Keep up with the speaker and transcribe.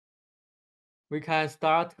we can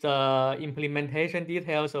start the implementation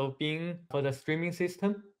details of Bing for the streaming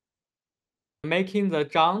system, making the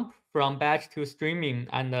jump from batch to streaming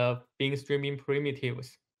and Bing streaming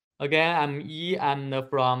primitives. Again, I'm Yi, I'm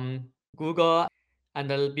from Google.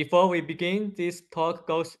 And before we begin, this talk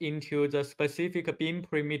goes into the specific Bing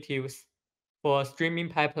primitives for streaming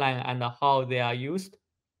pipeline and how they are used.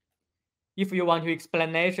 If you want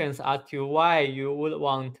explanations as to why you would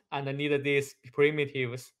want and need these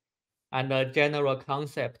primitives and a general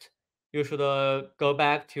concept, you should go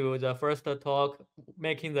back to the first talk,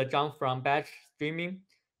 making the jump from batch streaming,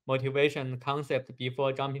 motivation concept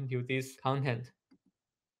before jumping to this content.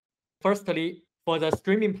 Firstly, for the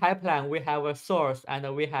streaming pipeline, we have a source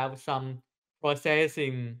and we have some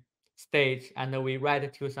processing stage and we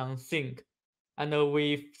write to some sink. And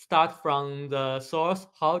we start from the source.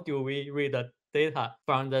 How do we read the data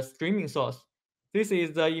from the streaming source? This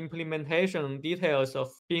is the implementation details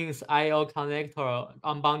of Bing's I/O connector,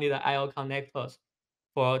 unbounded I/O connectors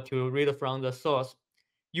to read from the source.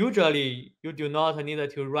 Usually, you do not need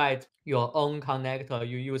to write your own connector.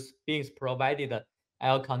 You use Bing's provided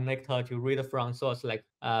I/O connector to read from source like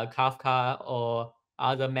Kafka or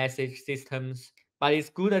other message systems. But it's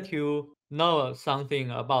good to know something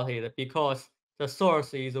about it because the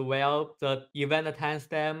source is where the event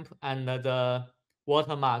timestamp and the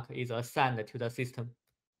watermark is assigned to the system.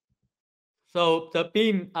 So the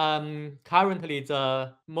Beam currently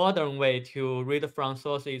the modern way to read from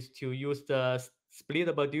source is to use the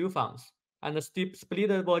splittable DU funds. And the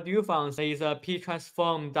splittable DU funds is a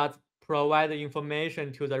p-transform that provides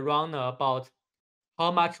information to the runner about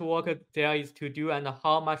how much work there is to do and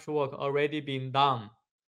how much work already been done.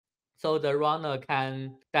 So the runner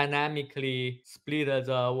can dynamically split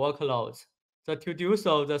the workloads. So to do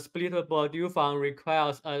so, the splittable DU fund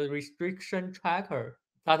requires a restriction tracker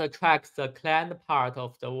that tracks the client part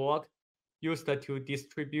of the work used to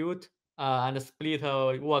distribute and split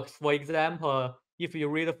works. For example, if you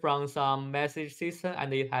read from some message system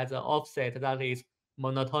and it has an offset that is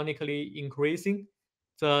monotonically increasing,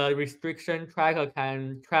 the restriction tracker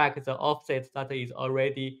can track the offset that is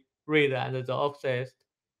already read and the offset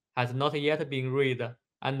has not yet been read.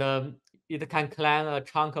 And it can claim a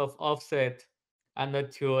chunk of offset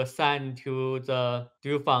and to assign to the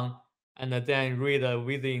DU fund and then read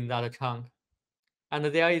within that chunk. And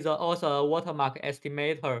there is also a watermark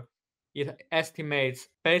estimator. It estimates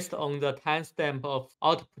based on the timestamp of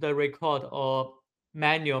output record or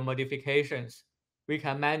manual modifications. We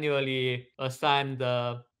can manually assign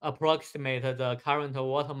the approximate the current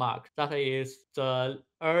watermark that is the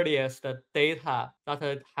earliest data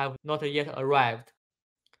that have not yet arrived.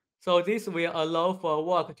 So this will allow for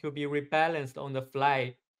work to be rebalanced on the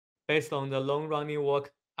fly based on the long-running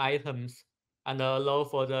work items and allow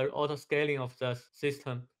for the auto-scaling of the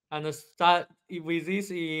system. And start with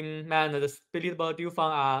this in mind, the splittable DU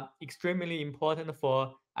funds are extremely important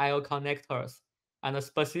for I/O connectors and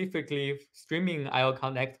specifically streaming I/O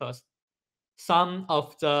connectors. Some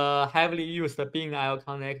of the heavily used Bing I/O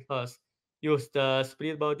connectors use the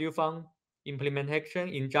splittable DU fund implementation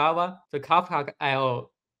in Java. The Kafka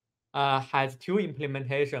I/O has two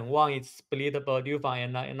implementation. One is splittable DU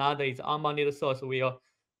fund and another is unbounded source. We'll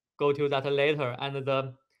go to that later. And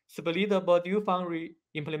the splittable DU fund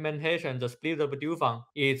implementation, the splittable DU fund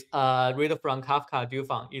is read from Kafka DU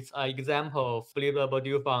fund. It's an example of splittable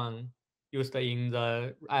DU fund used in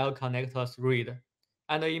the I/O connectors read.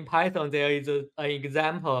 And in Python, there is an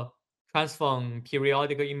example transform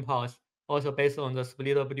periodic impulse also based on the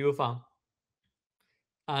splittable DU fund.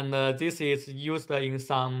 And this is used in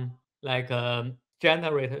some like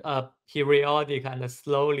generate a periodic and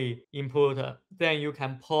slowly input. Then you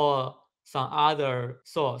can pull some other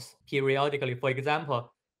source periodically. For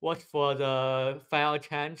example, watch for the file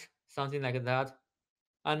change, something like that.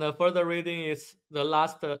 And further reading is the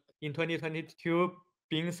last in 2022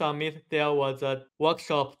 Bing Summit, there was a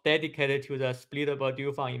workshop dedicated to the splittable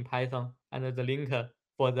DU fund in Python, and the link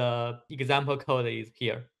for the example code is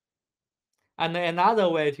here. And another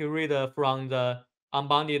way to read from the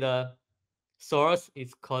unbounded source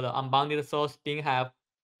is called unbounded source Bing have.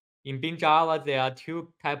 In Bing Java, there are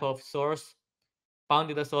two type of source,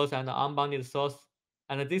 bounded source and unbounded source.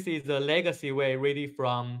 And this is the legacy way reading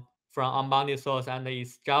from unbounded source, and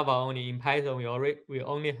it's Java only. In Python, we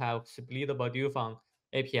only have splittable DU fund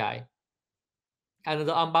API. And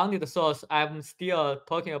the unbounded source, I'm still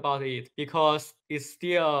talking about it because it's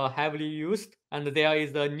still heavily used. And there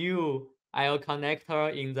is a new I/O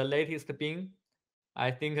connector in the latest Bing.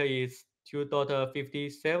 I think it's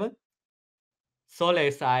 2.57.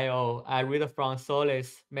 Solace I/O, I read from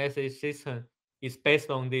Solace message system is based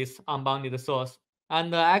on this unbounded source.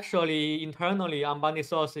 And actually, internally, unbounded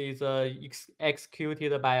source is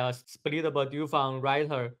executed by a splittable dual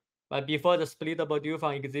writer. But before the splittable dual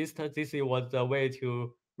existed, this was the way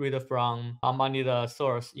to read from unbounded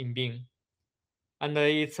source in Bing. And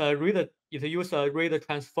it uses a read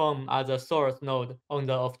transform as a source node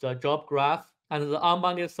of the job graph. And the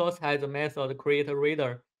unbounded source has a method create a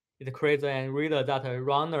reader. It creates a reader that a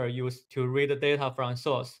runner use to read data from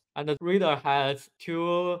source. And the reader has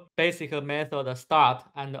two basic methods, start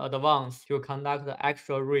and advance, to conduct the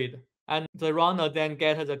actual read. And the runner then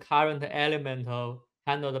gets the current element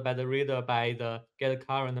handled by the reader by the get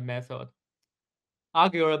current method.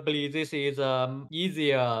 Arguably, this is an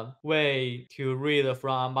easier way to read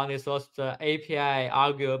from unbounded source. The API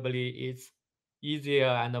arguably is easier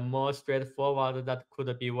and more straightforward. That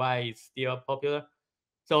could be why it's still popular.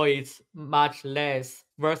 So it's much less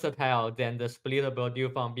versatile than the splittable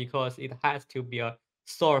dual because it has to be a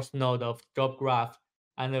source node of job graph.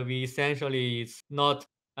 And we essentially it's not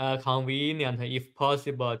convenient, if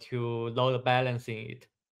possible, to load balancing it.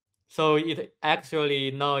 So it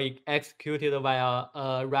actually now executed via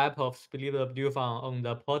a wrap of splittable dual on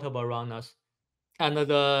the portable runners. And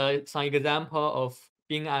some example of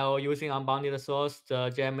Bing IO using unbounded source, the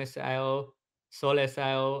JMS IO, Solace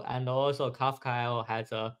IO, and also Kafka IO has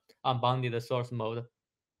a unbounded source mode.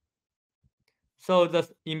 So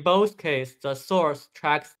in both cases, the source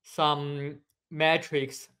tracks some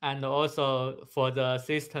metrics and also for the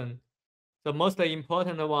system. The most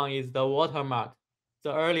important one is the watermark,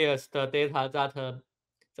 the earliest data that the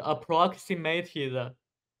approximated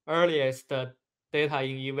earliest data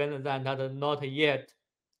in event that are not yet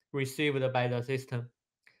received by the system.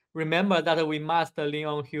 Remember that we must lean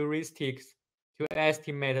on heuristics to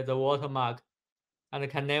estimate the watermark and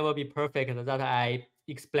can never be perfect, that I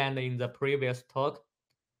explained in the previous talk.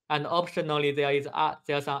 And optionally,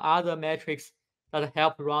 there are some other metrics that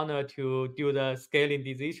help runner to do the scaling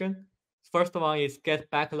decision. First one is get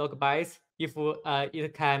backlog bias. If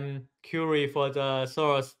it can query for the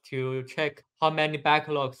source to check how many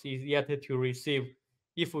backlogs is yet to receive.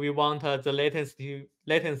 If we want the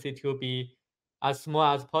latency to be as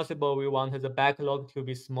small as possible, we want the backlog to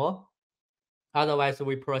be small. Otherwise,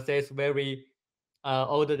 we process very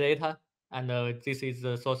old data, and this is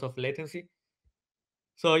the source of latency.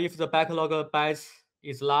 So if the backlog bias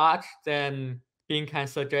is large, then Bing can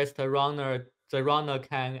suggest the runner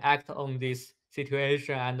can act on this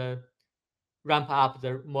situation and ramp up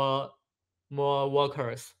the more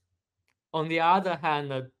workers. On the other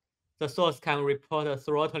hand, the source can report a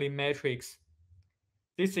throttling matrix.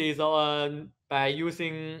 This is by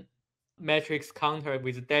using matrix counter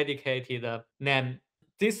with dedicated name.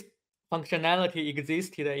 This functionality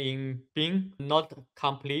existed in Bing, not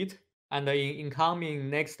complete, and in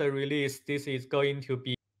incoming next release, this is going to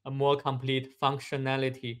be a more complete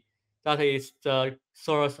functionality. That is, the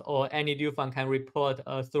source or any dual can report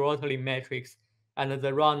a throttling matrix, and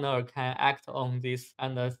the runner can act on this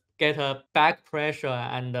and get a back pressure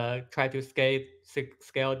and try to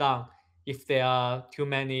scale down if there are too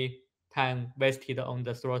many time wasted on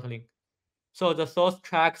the throttling. So the source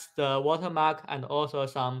tracks the watermark and also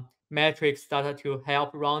some metrics that to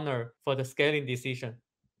help runner for the scaling decision.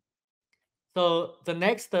 So the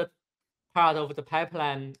next part of the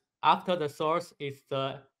pipeline after the source is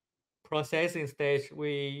the processing stage.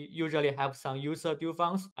 We usually have some user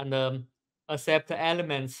dual and accept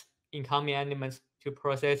elements, incoming elements to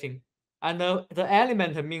processing. And the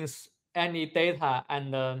element means any data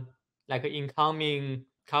and like incoming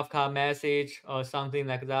Kafka message or something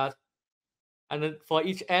like that. And for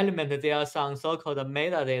each element, there are some so-called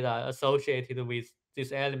metadata associated with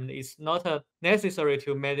this element. It's not necessary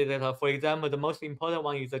to metadata. For example, the most important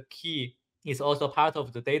one is the key. Is also part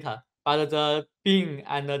of the data. But the Bing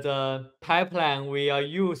and the pipeline will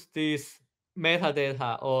use this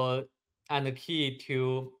metadata and the key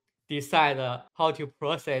to decide how to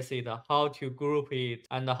process it, how to group it,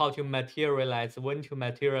 and how to materialize, when to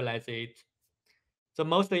materialize it. The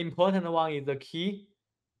most important one is the key.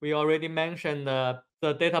 We already mentioned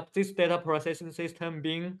this data processing system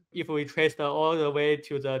Bing, if we trace all the way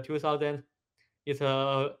to the 2000, it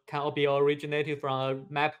can be originated from a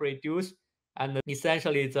MapReduce. And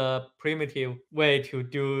essentially, the primitive way to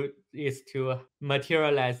do is to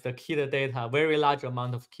materialize the keyed data, very large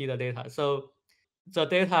amount of keyed data. So the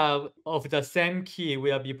data of the same key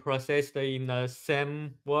will be processed in the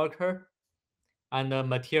same worker and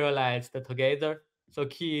materialized together. So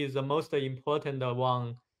key is the most important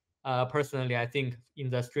one, personally, I think, in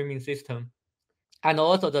the streaming system. And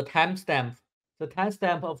also the timestamp. The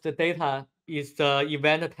timestamp of the data is the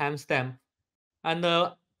event timestamp.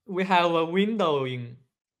 And we have a windowing.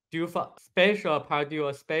 do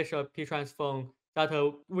a special p-transform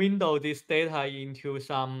that window this data into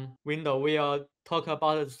some window. We'll talk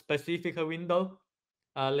about a specific window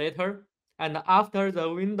later. And after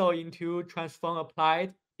the window into transform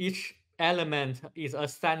applied, each element is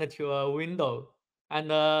assigned to a window. And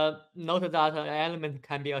note that an element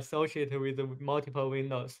can be associated with multiple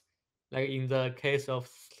windows, like in the case of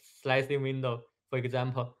slicing window, for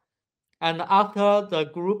example. And after the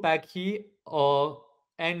group by key or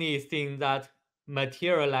anything that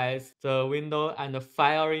materialize the window and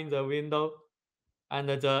firing the window, and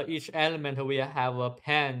each element will have a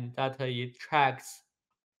pen that it tracks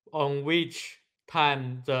on which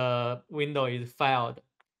time the window is filed.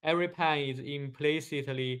 Every pen is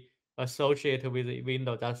implicitly associated with the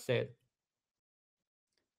window, that's it.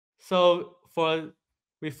 So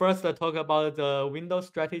we first talk about the window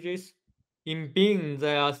strategies. In Bing,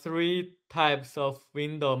 there are three types of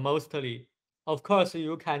window mostly. Of course,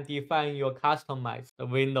 you can define your customized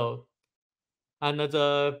window. And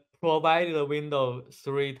the provided window,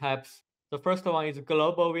 three types. The first one is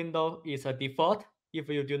global window, is a default. If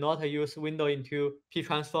you do not use window into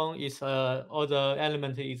p-transform, all the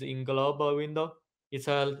element is in global window. It's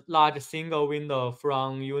a large single window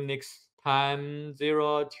from Unix time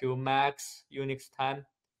 0 to max Unix time.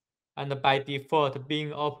 And by default,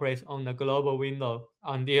 Bing operates on the global window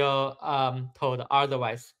until told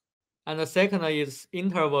otherwise. And the second is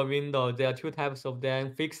interval window. There are two types of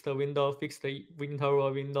them: fixed window, fixed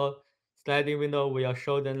interval window, sliding window. We'll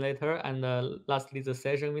show them later. And lastly, the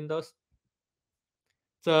session windows.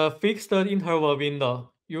 The fixed interval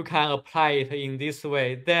window, you can apply it in this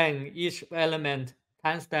way. Then each element,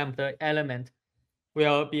 timestamped element,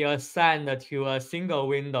 will be assigned to a single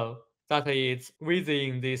window that is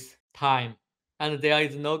within this time. And there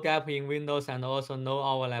is no gap in windows and also no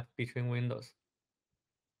overlap between windows.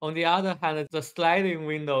 On the other hand, the sliding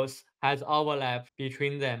windows has overlap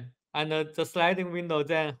between them. And the sliding window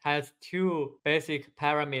then has two basic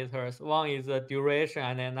parameters. One is the duration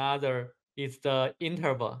and another is the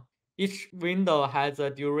interval. Each window has a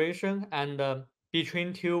duration, and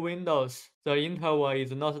between two windows, the interval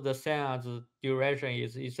is not the same as the duration,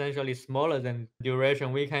 is essentially smaller than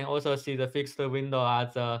duration. We can also see the fixed window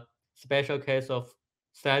as a special case of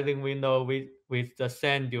sliding window with the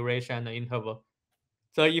same duration and interval.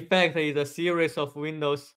 The effect is a series of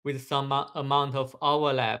windows with some amount of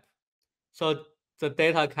overlap. So the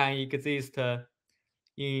data can exist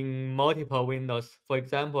in multiple windows. For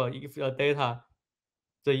example, if the data,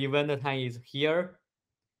 the event time is here,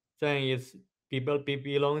 then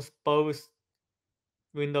belongs both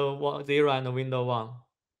window 0 and window 1.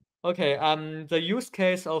 Okay, the use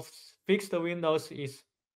case of fixed windows is,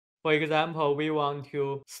 for example, we want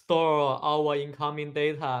to store our incoming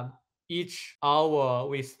data. Each hour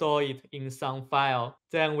we store it in some file.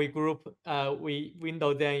 Then we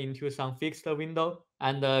window them into some fixed window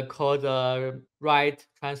and call the write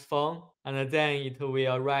transform. And then it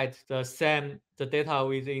will write the data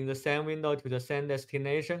within the same window to the same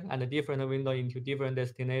destination and a different window into different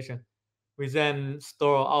destination. We then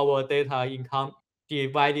store our data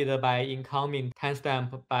divided by incoming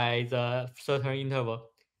timestamp by the certain interval.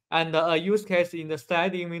 And a use case in the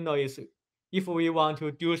sliding window is if we want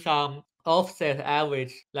to do some offset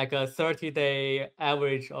average, like a 30-day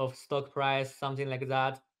average of stock price, something like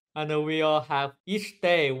that. And we'll have each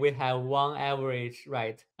day we have one average,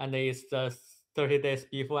 right? And it's the 30 days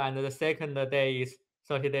before, and the second day is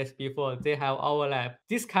 30 days before. They have overlap.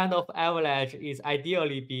 This kind of average is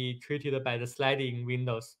ideally be treated by the sliding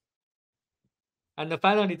windows. And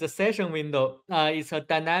finally, the session window is a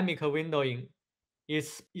dynamic windowing.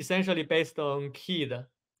 It's essentially based on key.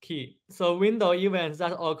 So window events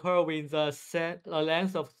that occur with a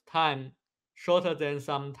length of time shorter than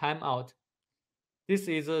some timeout. This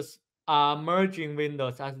is merging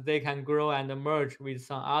windows as they can grow and merge with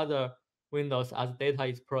some other windows as data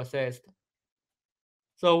is processed.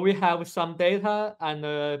 So we have some data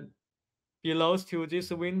and belongs to this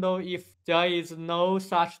window. If there is no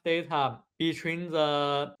such data between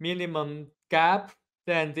the minimum gap,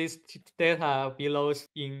 then this data belongs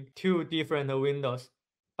in two different windows.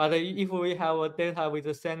 But if we have a data with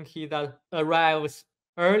the same key that arrives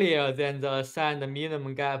earlier than the assigned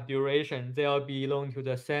minimum gap duration, they all belong to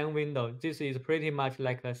the same window. This is pretty much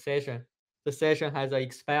like a session. The session has an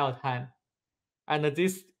expire time. And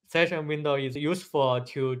this session window is useful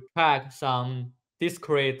to track some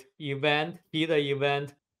discrete event, be the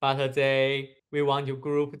event, but we want to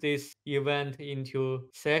group this event into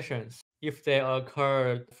sessions if they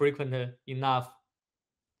occur frequent enough.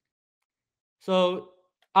 So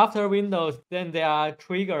after windows, then there are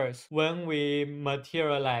triggers when we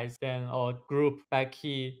materialize them or group by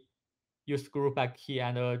key use group by key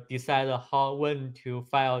and decide when to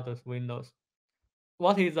file those windows.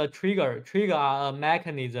 What is a trigger? Trigger are a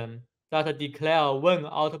mechanism that declare when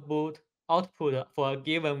output for a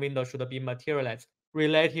given window should be materialized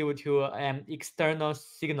relative to an external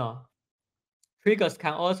signal. Triggers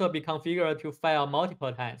can also be configured to file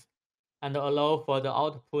multiple times and allow for the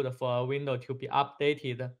output for a window to be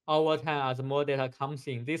updated over time as more data comes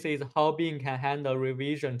in. This is how Bing can handle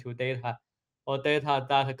revision to data or data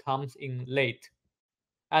that comes in late.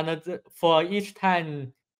 And for each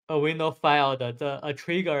time a window filed, a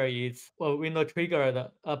trigger is a window triggered,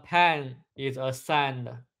 a pan is assigned,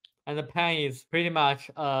 and the pan is pretty much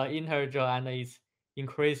integer and is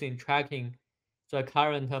increasing tracking the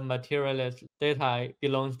current materialized data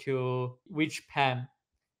belongs to which pan.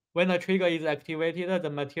 When a trigger is activated, the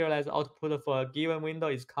materialized output for a given window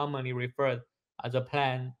is commonly referred as a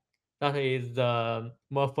plan. That is the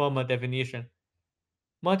more formal definition.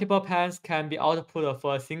 Multiple pans can be output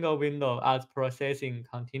for a single window as processing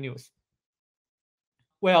continues.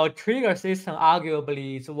 Well, trigger system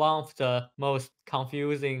arguably is one of the most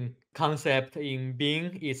confusing concept in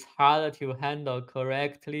Bing. It's hard to handle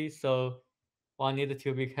correctly, so one needs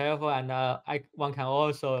to be careful, and one can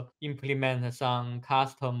also implement some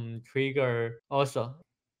custom trigger also.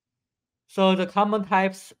 So the common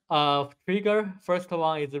types of trigger, first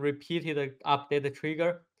one is repeated update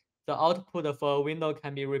trigger. The output for a window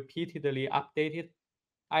can be repeatedly updated,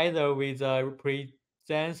 either with the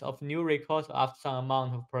presence of new records or after some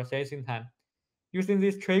amount of processing time. Using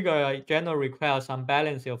this trigger generally requires some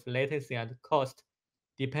balance of latency and cost,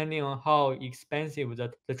 depending on how expensive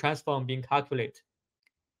the transform being calculated.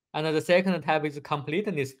 And the second type is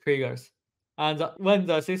completeness triggers. And when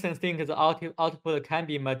the system thinks the output can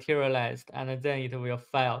be materialized, and then it will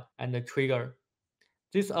file and trigger.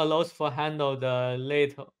 This allows for handle the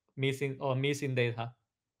late missing data.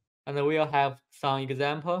 And we'll have some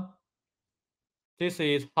example. This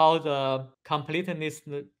is how the completeness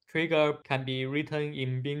trigger can be written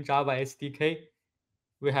in Bing Java SDK.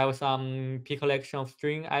 We have some P collection of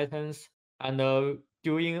string items, and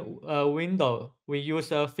during a window, we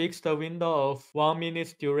use a fixed window of 1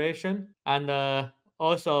 minute duration, and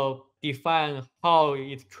also define how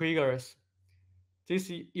it triggers.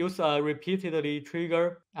 This use a repeatedly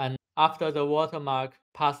trigger, and after the watermark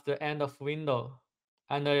past the end of window,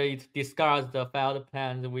 and it discards the filed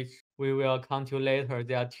plans, which we will come to later.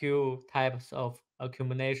 There are two types of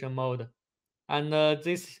accumulation mode, and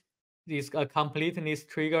this is a completeness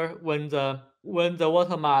trigger. When the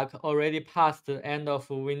watermark already passed the end of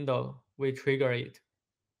window, we trigger it.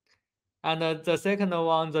 And the second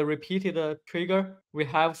one, the repeated trigger,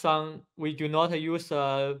 we do not use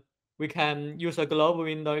we can use a global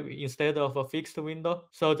window instead of a fixed window.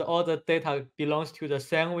 So all the data belongs to the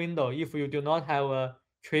same window. If you do not have a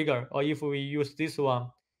trigger, or if we use this one,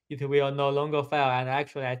 it will no longer fail. And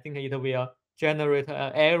actually, I think it will generate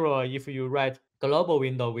an error if you write global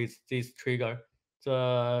window with this trigger.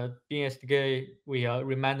 The BSDK will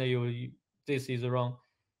remind you this is wrong.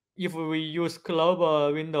 If we use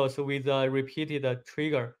global windows with a repeated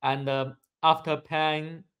trigger, and after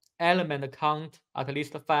pan element count at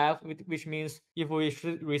least 5, which means if we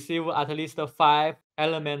receive at least 5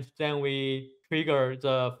 elements, then we trigger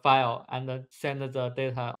the file and send the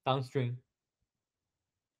data downstream.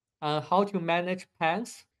 How to manage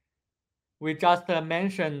pans? We just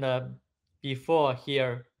mentioned before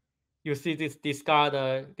here. You see this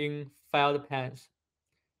discarding filed pans.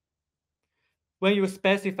 When you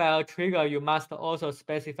specify a trigger, you must also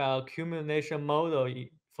specify a accumulation model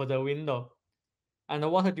for the window. And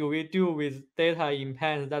what do we do with data in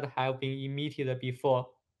pans that have been emitted before?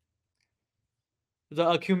 The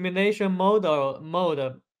accumulation mode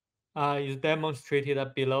is demonstrated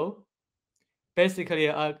below. Basically,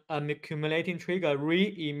 an accumulating trigger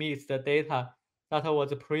re-emits the data that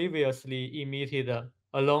was previously emitted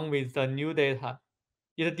along with the new data.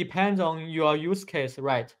 It depends on your use case,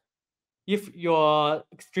 right? If your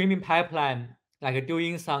streaming pipeline, like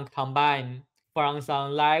doing some combine from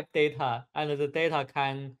some live data, and the data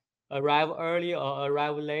can arrive early or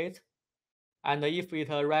arrive late, and if it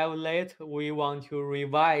arrives late, we want to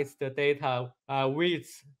revise the data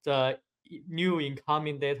with the new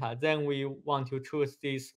incoming data, then we want to choose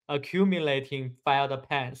this accumulating filed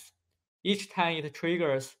pans. Each time it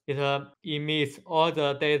triggers, it emits all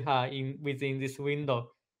the data within this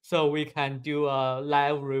window, so we can do a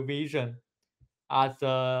live revision as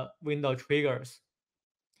the window triggers.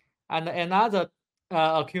 And another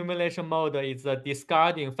accumulation mode is the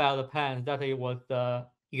discarding filed pans. That was the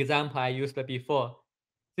example I used before.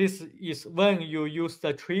 This is when you use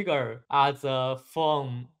the trigger as a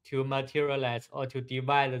form to materialize or to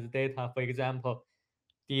divide the data. For example,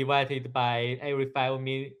 divided by every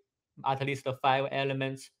at least 5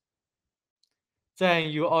 elements. Then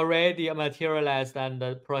you already materialized and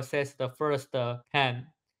processed the first pan.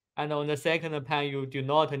 And on the second pan, you do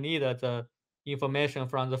not need the information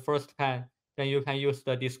from the first pan. Then you can use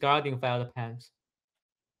the discarding failed pans.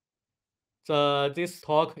 This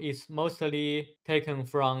talk is mostly taken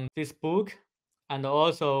from this book, and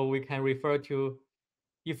also we can refer to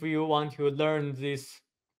if you want to learn these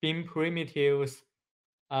Beam primitives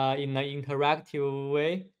in an interactive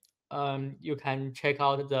way, you can check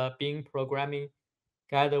out the Beam programming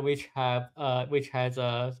guide, which has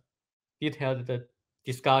a detailed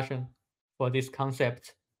discussion for this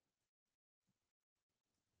concept.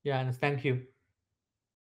 Yeah, and thank you.